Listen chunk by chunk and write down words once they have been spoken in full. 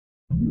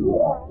Hey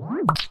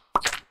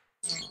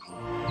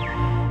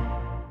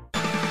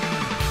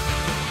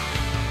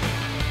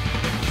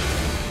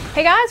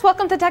guys,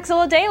 welcome to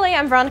Tekzilla Daily.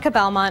 I'm Veronica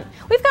Belmont.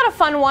 We've got a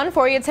fun one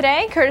for you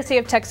today, courtesy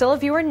of Tekzilla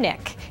viewer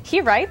Nick. He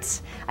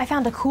writes, I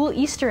found a cool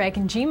Easter egg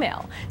in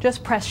Gmail.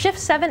 Just press Shift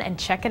 7 and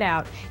check it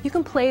out. You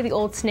can play the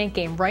old snake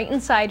game right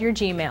inside your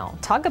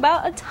Gmail. Talk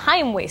about a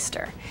time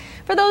waster.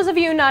 For those of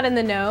you not in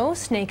the know,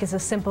 Snake is a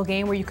simple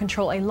game where you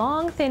control a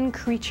long, thin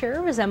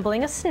creature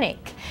resembling a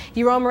snake.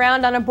 You roam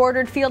around on a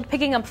bordered field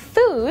picking up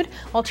food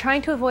while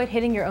trying to avoid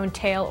hitting your own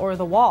tail or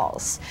the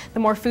walls.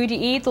 The more food you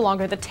eat, the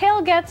longer the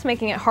tail gets,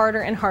 making it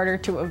harder and harder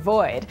to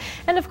avoid.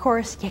 And of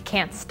course, you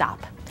can't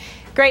stop.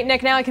 Great,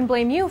 Nick, now I can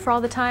blame you for all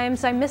the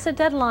times I miss a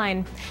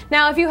deadline.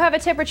 Now, if you have a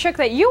tip or trick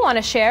that you want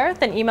to share,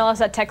 then email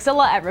us at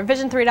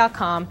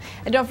tekzilla@revision3.com.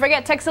 And don't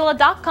forget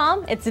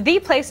Tekzilla.com. It's the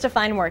place to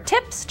find more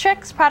tips,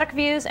 tricks, product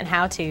reviews, and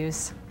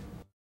how-tos.